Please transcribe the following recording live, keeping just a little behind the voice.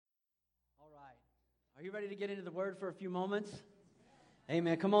Are you ready to get into the Word for a few moments?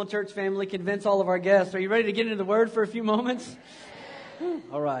 Amen. Come on, church family, convince all of our guests. Are you ready to get into the Word for a few moments?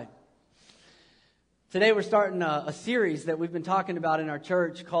 All right. Today we're starting a series that we've been talking about in our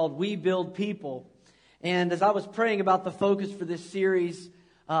church called We Build People. And as I was praying about the focus for this series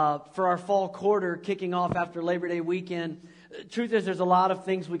for our fall quarter kicking off after Labor Day weekend, truth is there's a lot of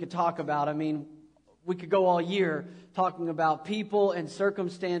things we could talk about. I mean, we could go all year talking about people and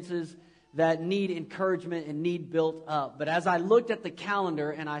circumstances that need encouragement and need built up. But as I looked at the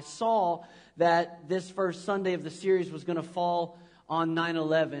calendar and I saw that this first Sunday of the series was going to fall on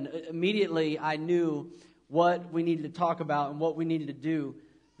 9/11, immediately I knew what we needed to talk about and what we needed to do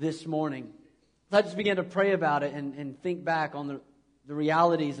this morning. So I just began to pray about it and think back on the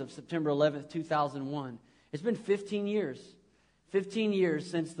realities of September 11th, 2001. It's been 15 years. 15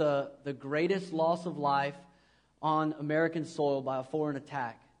 years since the greatest loss of life on American soil by a foreign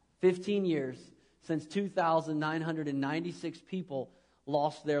attack. 15 years since 2,996 people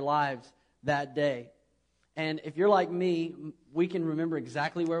lost their lives that day. And if you're like me, we can remember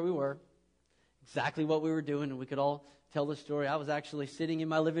exactly where we were, exactly what we were doing, and we could all tell the story. I was actually sitting in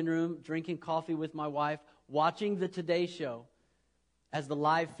my living room, drinking coffee with my wife, watching the Today Show as the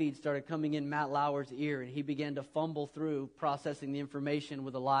live feed started coming in Matt Lauer's ear, and he began to fumble through processing the information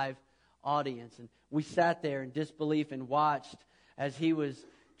with a live audience. And we sat there in disbelief and watched as he was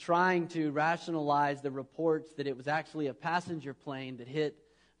trying to rationalize the reports that it was actually a passenger plane that hit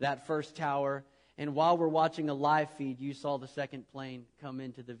that first tower. And while we're watching a live feed, you saw the second plane come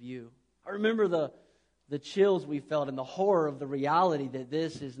into the view. I remember the chills we felt and the horror of the reality that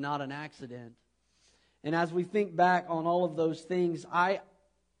this is not an accident. And as we think back on all of those things, I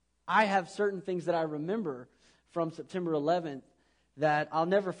have certain things that I remember from September 11th that I'll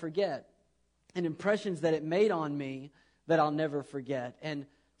never forget, and impressions that it made on me that I'll never forget. And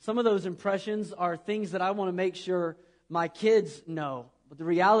some of those impressions are things that I want to make sure my kids know. But the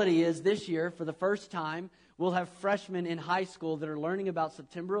reality is this year, for the first time, we'll have freshmen in high school that are learning about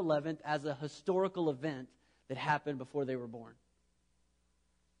September 11th as a historical event that happened before they were born.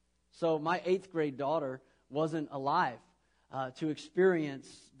 So my 8th grade daughter wasn't alive to experience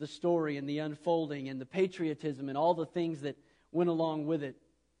the story and the unfolding and the patriotism and all the things that went along with it.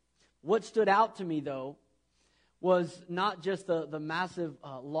 What stood out to me, though, was not just the massive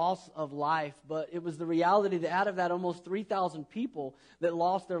loss of life, but it was the reality that out of that almost 3,000 people that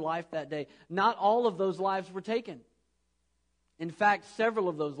lost their life that day, not all of those lives were taken. In fact, several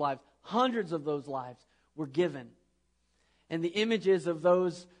of those lives, hundreds of those lives, were given. And the images of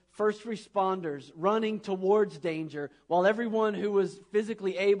those first responders running towards danger, while everyone who was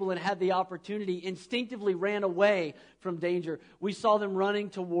physically able and had the opportunity instinctively ran away from danger. We saw them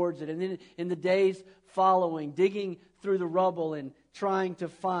running towards it. And then in the days following, digging through the rubble and trying to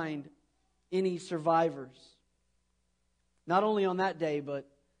find any survivors. Not only on that day, but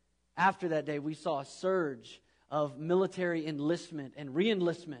after that day, we saw a surge of military enlistment and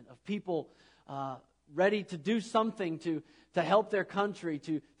re-enlistment of people ready to do something to help their country,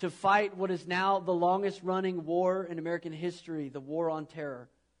 to fight what is now the longest running war in American history, the War on Terror.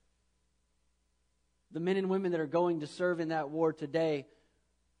 The men and women that are going to serve in that war today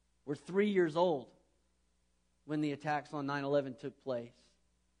were 3 years old when the attacks on 9/11 took place.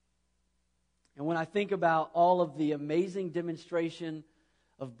 And when I think about all of the amazing demonstration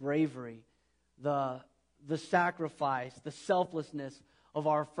of bravery, the sacrifice, the selflessness of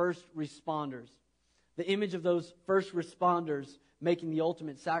our first responders, the image of those first responders making the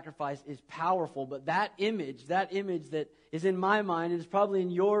ultimate sacrifice is powerful. But that image that is in my mind and is probably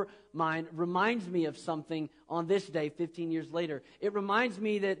in your mind reminds me of something on this day 15 years later. It reminds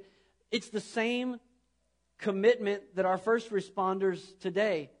me that it's the same commitment that our first responders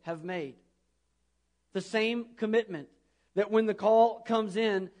today have made. The same commitment that when the call comes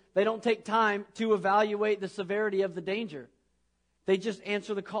in, they don't take time to evaluate the severity of the danger. They just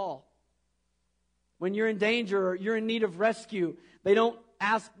answer the call. When you're in danger or you're in need of rescue, they don't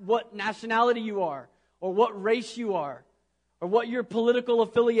ask what nationality you are or what race you are or what your political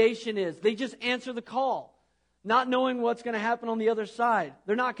affiliation is. They just answer the call, not knowing what's going to happen on the other side.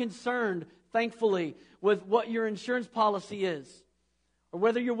 They're not concerned, thankfully, with what your insurance policy is or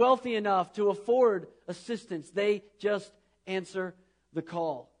whether you're wealthy enough to afford assistance. They just answer the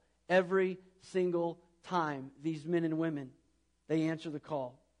call. Every single time, these men and women, they answer the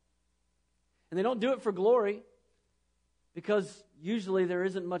call. And they don't do it for glory, because usually there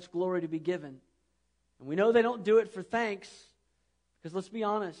isn't much glory to be given. And we know they don't do it for thanks, because let's be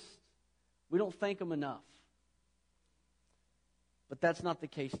honest, we don't thank them enough. But that's not the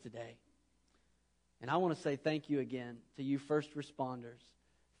case today. And I want to say thank you again to you first responders.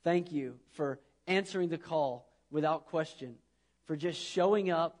 Thank you for answering the call without question, for just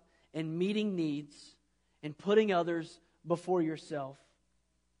showing up and meeting needs and putting others before yourself.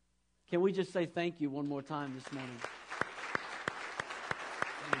 Can we just say thank you one more time this morning?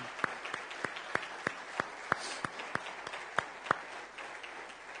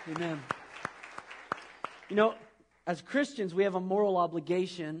 Amen. You know, as Christians, we have a moral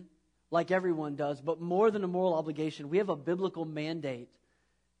obligation, like everyone does, but more than a moral obligation, we have a biblical mandate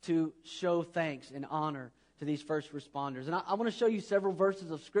to show thanks and honor to these first responders. And I want to show you several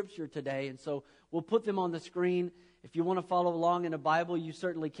verses of Scripture today, and so we'll put them on the screen. If you want to follow along in a Bible, you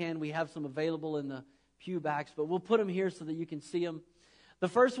certainly can. We have some available in the pew backs, but we'll put them here so that you can see them. The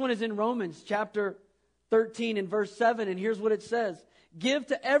first one is in Romans chapter 13 and verse 7, and here's what it says. Give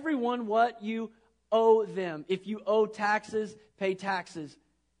to everyone what you owe them. If you owe taxes, pay taxes.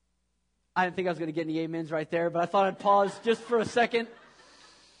 I didn't think I was going to get any amens right there, but I thought I'd pause just for a second,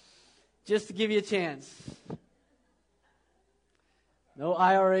 just to give you a chance. No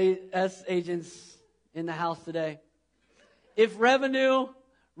IRS agents in the house today. If revenue,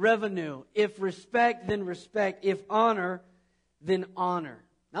 revenue. If respect, then respect. If honor, then honor.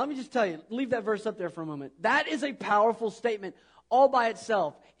 Now let me just tell you, leave that verse up there for a moment. That is a powerful statement all by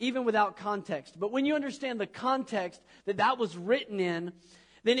itself, even without context. But when you understand the context that that was written in,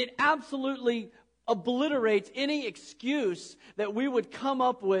 then it absolutely obliterates any excuse that we would come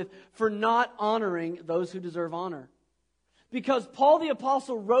up with for not honoring those who deserve honor. Because Paul the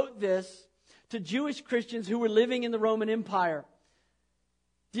Apostle wrote this to Jewish Christians who were living in the Roman Empire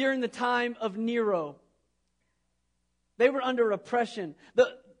during the time of Nero. They were under oppression.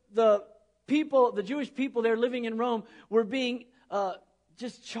 The Jewish people there living in Rome were being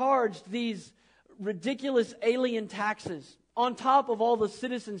just charged these ridiculous alien taxes on top of all the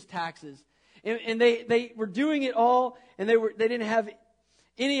citizens' taxes. And they were doing it all, and they didn't have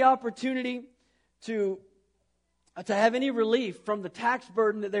any opportunity to have any relief from the tax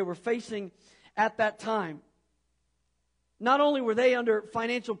burden that they were facing at that time. Not only were they under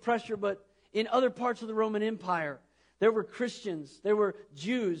financial pressure, but in other parts of the Roman Empire, there were Christians, there were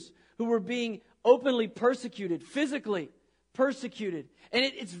Jews who were being openly persecuted, physically persecuted. And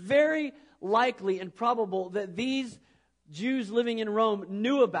it's very likely and probable that these Jews living in Rome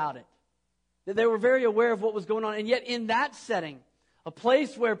knew about it, that they were very aware of what was going on. And yet in that setting, a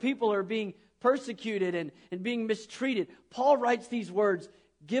place where people are being persecuted and being mistreated, Paul writes these words,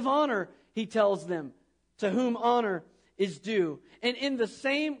 give honor, he tells them, to whom honor is due. And in the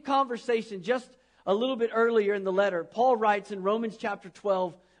same conversation, just a little bit earlier in the letter, Paul writes in Romans chapter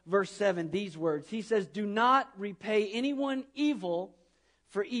 12, verse 7, these words. He says, do not repay anyone evil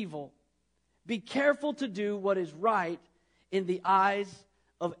for evil. Be careful to do what is right in the eyes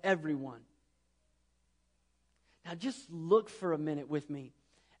of everyone. Now just look for a minute with me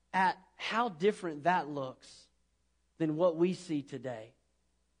at how different that looks than what we see today.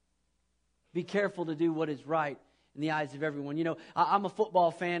 Be careful to do what is right in the eyes of everyone. You know, I'm a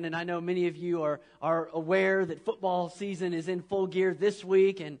football fan, and I know many of you are aware that football season is in full gear this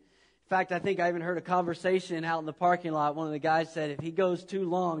week. And in fact, I think I even heard a conversation out in the parking lot. One of the guys said, if he goes too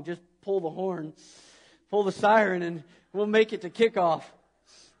long, just pull the horn, pull the siren, and we'll make it to kickoff.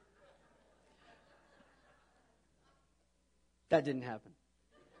 That didn't happen.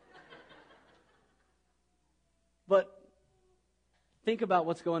 But think about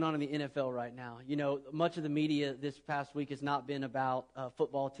what's going on in the NFL right now. You know, much of the media this past week has not been about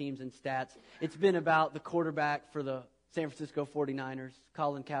football teams and stats. It's been about the quarterback for the San Francisco 49ers,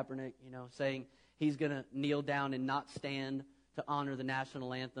 Colin Kaepernick, you know, saying he's going to kneel down and not stand to honor the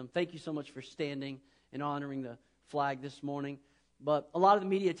national anthem. Thank you so much for standing and honoring the flag this morning. But a lot of the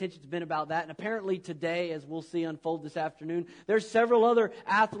media attention has been about that. And apparently today, as we'll see unfold this afternoon, there's several other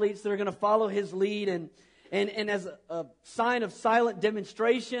athletes that are going to follow his lead. And as a sign of silent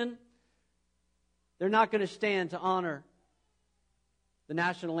demonstration, they're not going to stand to honor the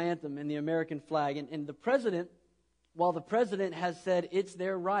national anthem and the American flag. And the president, while the president has said it's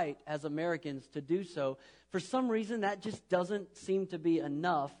their right as Americans to do so, for some reason that just doesn't seem to be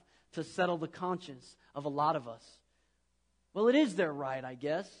enough to settle the conscience of a lot of us. Well, it is their right, I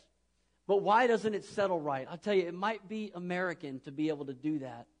guess. But why doesn't it settle right? I'll tell you, it might be American to be able to do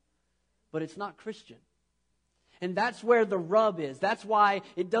that, but it's not Christian. And that's where the rub is. That's why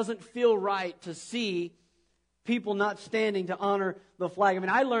it doesn't feel right to see people not standing to honor the flag. I mean,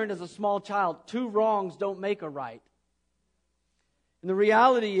 I learned as a small child, 2 wrongs don't make a right. And the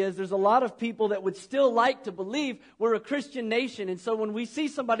reality is there's a lot of people that would still like to believe we're a Christian nation. And so when we see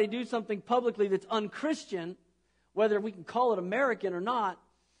somebody do something publicly that's unchristian, whether we can call it American or not,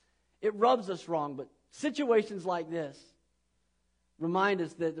 it rubs us wrong. But situations like this, remind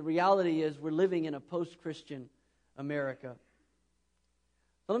us that the reality is we're living in a post-Christian America.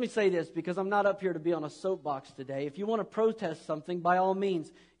 So let me say this, because I'm not up here to be on a soapbox today. If you want to protest something, by all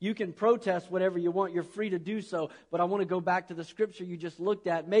means, you can protest whatever you want. You're free to do so. But I want to go back to the scripture you just looked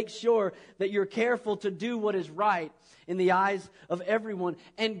at. Make sure that you're careful to do what is right in the eyes of everyone,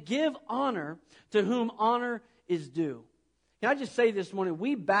 and give honor to whom honor is due. Can I just say this morning,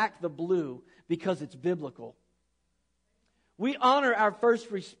 we back the blue because it's biblical. We honor our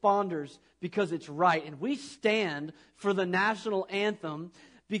first responders because it's right. And we stand for the national anthem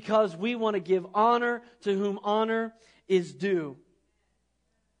because we want to give honor to whom honor is due.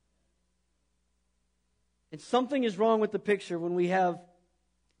 And something is wrong with the picture when we have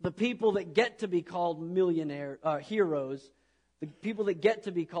the people that get to be called heroes, the people that get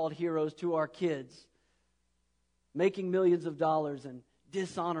to be called heroes to our kids, making millions of dollars and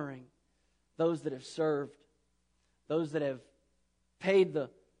dishonoring those that have served, those that have paid the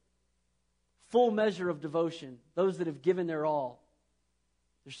full measure of devotion, those that have given their all.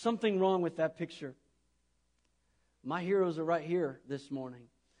 There's something wrong with that picture. My heroes are right here this morning.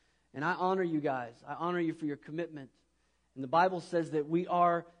 And I honor you guys. I honor you for your commitment. And the Bible says that we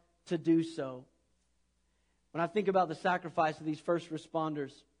are to do so. When I think about the sacrifice of these first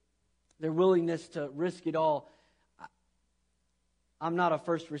responders, their willingness to risk it all, I'm not a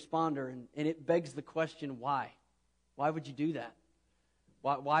first responder, and it begs the question, why? Why would you do that?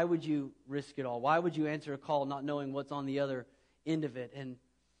 Why would you risk it all? Why would you answer a call not knowing what's on the other end of it? And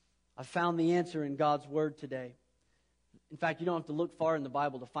I found the answer in God's Word today. In fact, you don't have to look far in the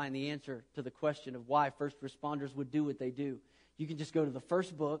Bible to find the answer to the question of why first responders would do what they do. You can just go to the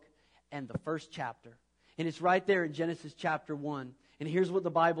first book and the first chapter. And it's right there in Genesis chapter 1. And here's what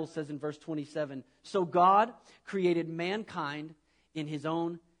the Bible says in verse 27. So God created mankind in His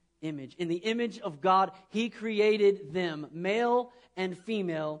own image. In the image of God, He created them. Male and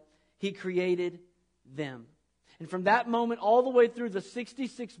female, He created them. And from that moment all the way through the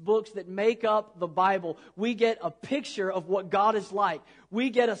 66 books that make up the Bible, we get a picture of what God is like.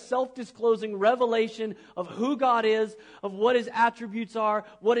 We get a self-disclosing revelation of who God is, of what His attributes are,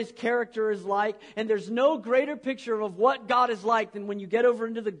 what His character is like. And there's no greater picture of what God is like than when you get over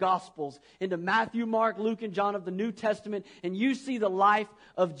into the Gospels, into Matthew, Mark, Luke, and John of the New Testament, and you see the life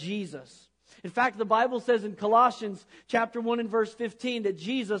of Jesus. In fact, the Bible says in Colossians chapter 1 and verse 15 that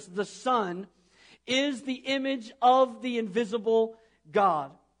Jesus, the Son, is the image of the invisible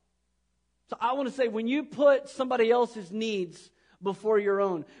God. So I want to say, when you put somebody else's needs before your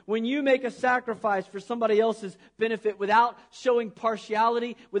own, when you make a sacrifice for somebody else's benefit without showing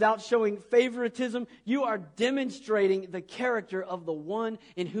partiality, without showing favoritism, you are demonstrating the character of the one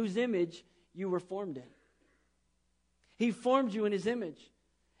in whose image you were formed in. He formed you in His image.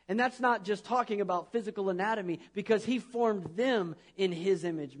 And that's not just talking about physical anatomy, because He formed them in His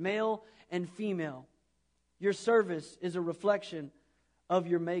image, male and female. Your service is a reflection of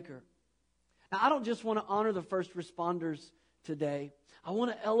your Maker. Now, I don't just want to honor the first responders today. I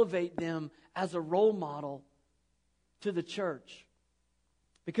want to elevate them as a role model to the church.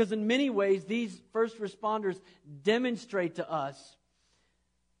 Because in many ways, these first responders demonstrate to us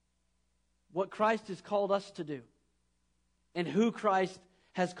what Christ has called us to do and who Christ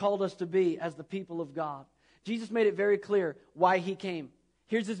has called us to be as the people of God. Jesus made it very clear why He came.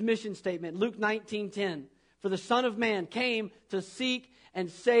 Here's His mission statement, Luke 19:10. For the Son of Man came to seek and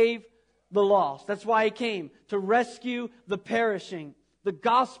save the lost. That's why He came, to rescue the perishing. The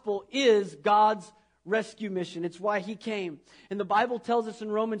gospel is God's rescue mission. It's why He came. And the Bible tells us in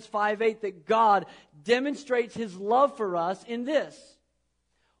Romans 5:8 that God demonstrates His love for us in this.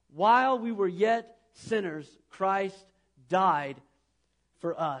 While we were yet sinners, Christ died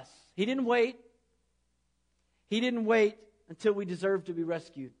for us. He didn't wait. He didn't wait until we deserved to be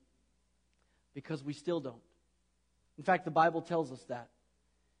rescued, because we still don't. In fact, the Bible tells us that.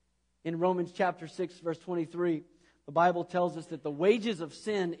 In Romans chapter 6, verse 23, the Bible tells us that the wages of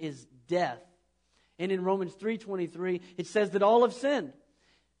sin is death. And in Romans 3:23, it says that all have sinned.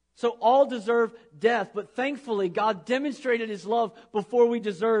 So all deserve death, but thankfully God demonstrated His love before we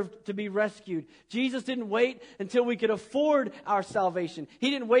deserved to be rescued. Jesus didn't wait until we could afford our salvation. He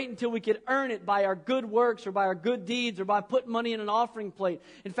didn't wait until we could earn it by our good works or by our good deeds or by putting money in an offering plate.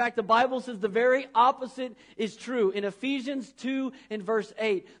 In fact, the Bible says the very opposite is true. In Ephesians 2 and verse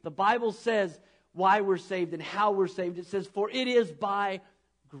 8, the Bible says why we're saved and how we're saved. It says, for it is by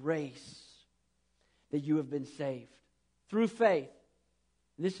grace that you have been saved, through faith.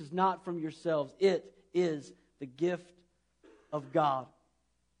 This is not from yourselves. It is the gift of God.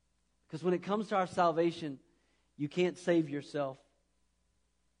 Because when it comes to our salvation, you can't save yourself.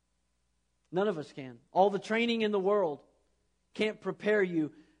 None of us can. All the training in the world, can't prepare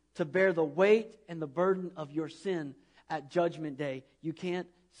you to bear the weight and the burden of your sin at Judgment Day. You can't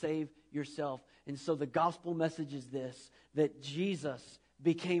save yourself. And so the gospel message is this, that Jesus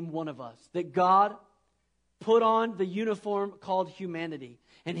became one of us, that God put on the uniform called humanity,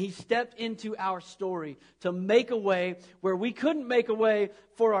 and He stepped into our story to make a way where we couldn't make a way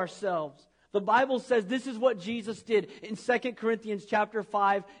for ourselves. The Bible says this is what Jesus did in 2 Corinthians chapter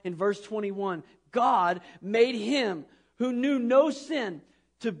 5 and verse 21. God made Him who knew no sin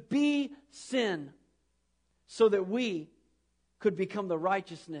to be sin so that we could become the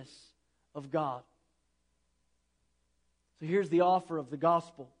righteousness of God. So here's the offer of the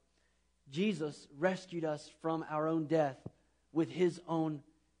gospel. Jesus rescued us from our own death with His own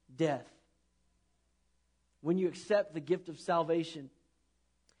death. When you accept the gift of salvation,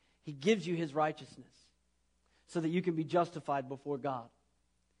 He gives you His righteousness so that you can be justified before God.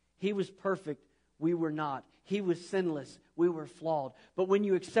 He was perfect, we were not. He was sinless, we were flawed. But when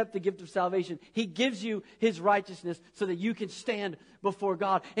you accept the gift of salvation, He gives you His righteousness so that you can stand before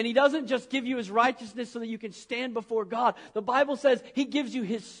God. And He doesn't just give you His righteousness so that you can stand before God. The Bible says He gives you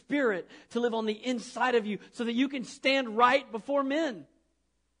His Spirit to live on the inside of you so that you can stand right before men.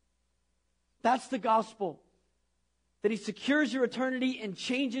 That's the gospel. That He secures your eternity and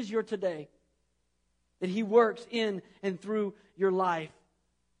changes your today. That He works in and through your life.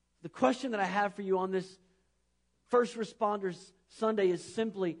 The question that I have for you on this First Responders Sunday is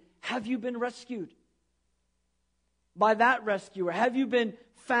simply, have you been rescued by that rescuer? Have you been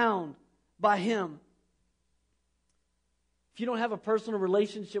found by Him? If you don't have a personal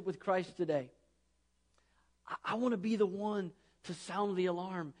relationship with Christ today, I want to be the one to sound the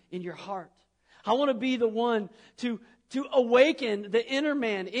alarm in your heart. I want to be the one to awaken the inner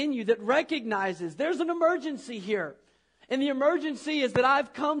man in you that recognizes there's an emergency here. And the emergency is that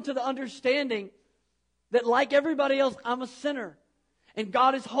I've come to the understanding that like everybody else, I'm a sinner. And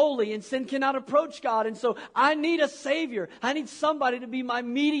God is holy and sin cannot approach God. And so I need a Savior. I need somebody to be my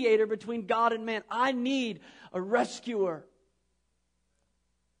mediator between God and man. I need a rescuer.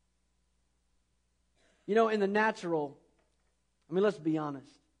 You know, in the natural, let's be honest.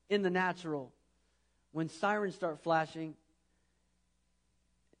 In the natural, when sirens start flashing,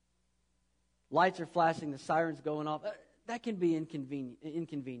 lights are flashing, the siren's going off, that can be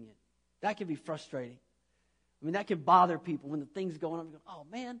inconvenient. That can be frustrating. That can bother people when the thing's going on. You go, oh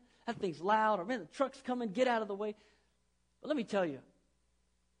man, that thing's loud. Or man, the truck's coming, get out of the way. But let me tell you,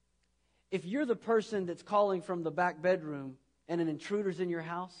 if you're the person that's calling from the back bedroom and an intruder's in your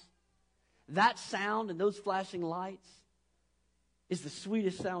house, that sound and those flashing lights is the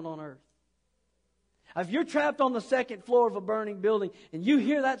sweetest sound on earth. If you're trapped on the second floor of a burning building and you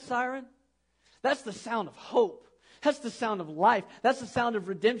hear that siren, that's the sound of hope. That's the sound of life. That's the sound of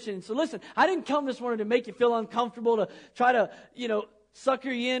redemption. And so listen, I didn't come this morning to make you feel uncomfortable, to try to, sucker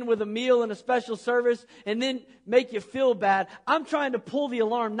you in with a meal and a special service and then make you feel bad. I'm trying to pull the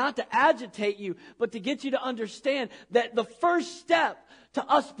alarm, not to agitate you, but to get you to understand that the first step to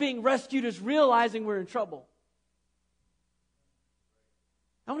us being rescued is realizing we're in trouble.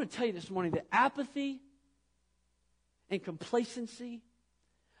 I want to tell you this morning that apathy and complacency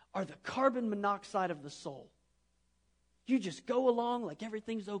are the carbon monoxide of the soul. You just go along like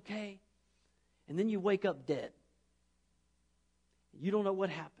everything's okay, and then you wake up dead. You don't know what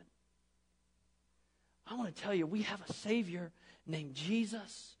happened. I want to tell you, we have a Savior named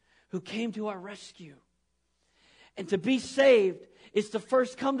Jesus who came to our rescue. And to be saved is to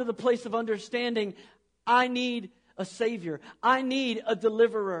first come to the place of understanding, I need a Savior. I need a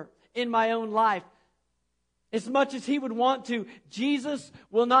deliverer in my own life. As much as He would want to, Jesus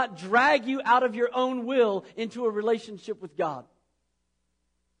will not drag you out of your own will into a relationship with God.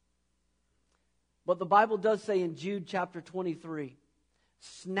 But the Bible does say in Jude chapter 23,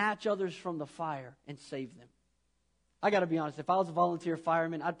 snatch others from the fire and save them. I got to be honest, if I was a volunteer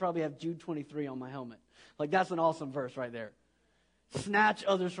fireman, I'd probably have Jude 23 on my helmet. Like, that's an awesome verse right there. Snatch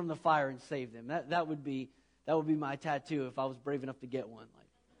others from the fire and save them. That would be my tattoo if I was brave enough to get one.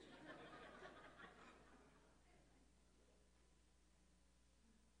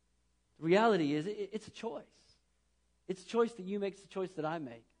 The reality is, it's a choice. It's a choice that you make. It's a choice that I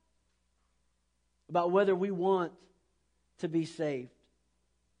make. About whether we want to be saved.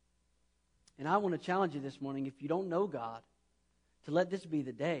 And I want to challenge you this morning, if you don't know God, to let this be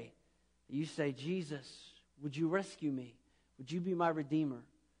the day that you say, Jesus, would you rescue me? Would you be my Redeemer?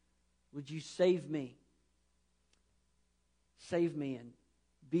 Would you save me? Save me and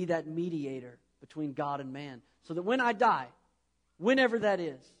be that mediator between God and man. So that when I die, whenever that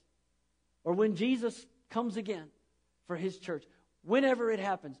is, or when Jesus comes again for His church, whenever it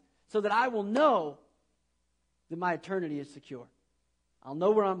happens, so that I will know that my eternity is secure. I'll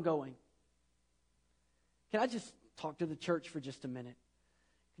know where I'm going. Can I just talk to the church for just a minute?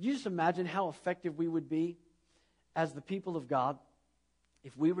 Could you just imagine how effective we would be as the people of God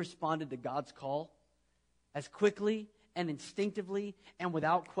if we responded to God's call as quickly and instinctively and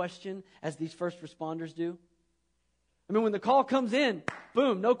without question as these first responders do? I mean, when the call comes in,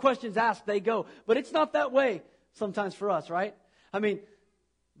 boom, no questions asked, they go. But it's not that way sometimes for us, right? I mean,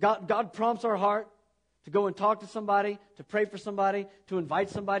 God prompts our heart to go and talk to somebody, to pray for somebody, to invite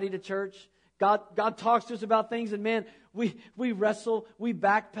somebody to church. God talks to us about things, and man, we wrestle, we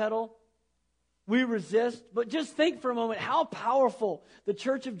backpedal, we resist. But just think for a moment how powerful the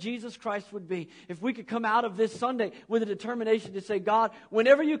Church of Jesus Christ would be if we could come out of this Sunday with a determination to say, God,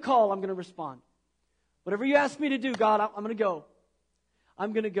 whenever you call, I'm going to respond. Whatever you ask me to do, God, I'm going to go.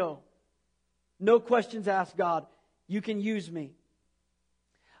 I'm going to go. No questions asked, God. You can use me.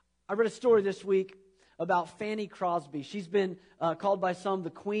 I read a story this week about Fanny Crosby. She's been called by some the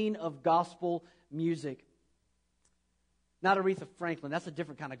queen of gospel music. Not Aretha Franklin. That's a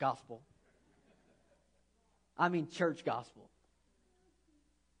different kind of gospel. I mean church gospel.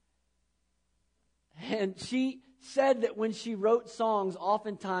 And she said that when she wrote songs,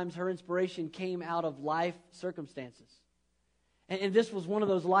 oftentimes her inspiration came out of life circumstances. And this was one of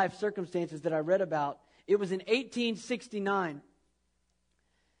those life circumstances that I read about. It was in 1869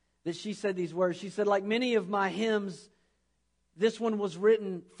 that she said these words. She said, like many of my hymns, this one was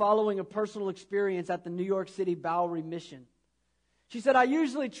written following a personal experience at the New York City Bowery Mission. She said, I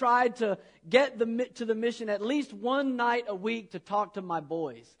usually tried to get to the mission at least one night a week to talk to my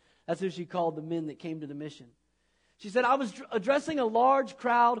boys. That's who she called the men that came to the mission. She said, I was addressing a large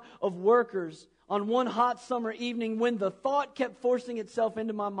crowd of workers on one hot summer evening when the thought kept forcing itself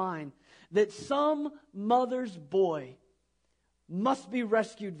into my mind that some mother's boy must be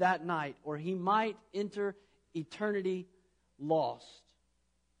rescued that night, or he might enter eternity lost.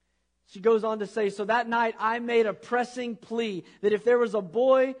 She goes on to say, so that night I made a pressing plea that if there was a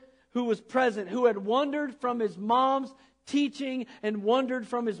boy who was present, who had wandered from his mom's teaching and wandered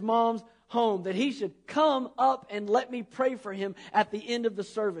from his mom's home, that he should come up and let me pray for him at the end of the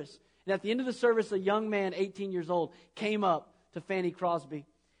service. And at the end of the service, a young man, 18 years old, came up to Fanny Crosby.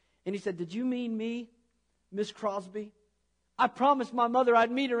 And he said, did you mean me, Miss Crosby? I promised my mother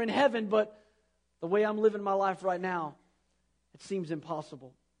I'd meet her in heaven, but the way I'm living my life right now, it seems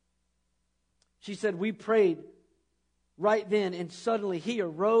impossible. She said, we prayed right then, and suddenly he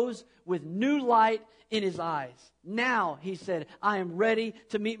arose with new light in his eyes. Now, he said, I am ready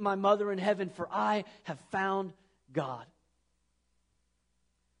to meet my mother in heaven, for I have found God.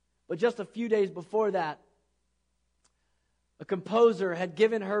 But just a few days before that, a composer had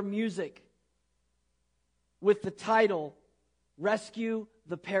given her music with the title, Rescue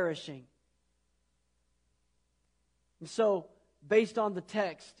the Perishing. And so, based on the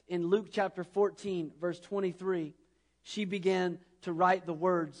text in Luke chapter 14, verse 23, she began to write the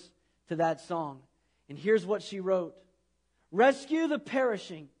words to that song. And here's what she wrote. Rescue the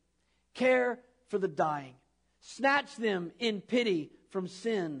perishing, care for the dying. Snatch them in pity from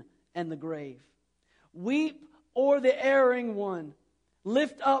sin and the grave. Weep o'er the erring one.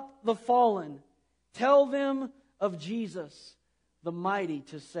 Lift up the fallen. Tell them of Jesus, the mighty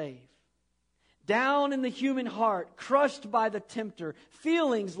to save. Down in the human heart, crushed by the tempter,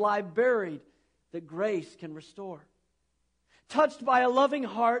 feelings lie buried that grace can restore. Touched by a loving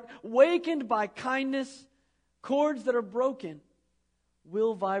heart, wakened by kindness, chords that are broken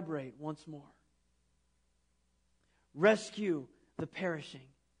will vibrate once more. Rescue the perishing.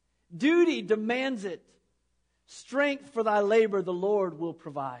 Duty demands it. Strength for thy labor the Lord will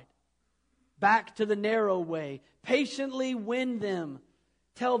provide. Back to the narrow way, patiently win them.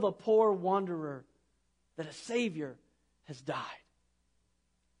 Tell the poor wanderer that a Savior has died.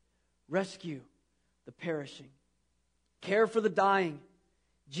 Rescue the perishing. Care for the dying.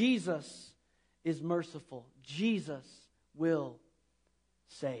 Jesus is merciful. Jesus will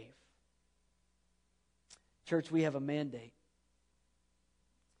save. Church, we have a mandate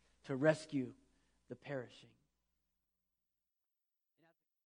to rescue the perishing.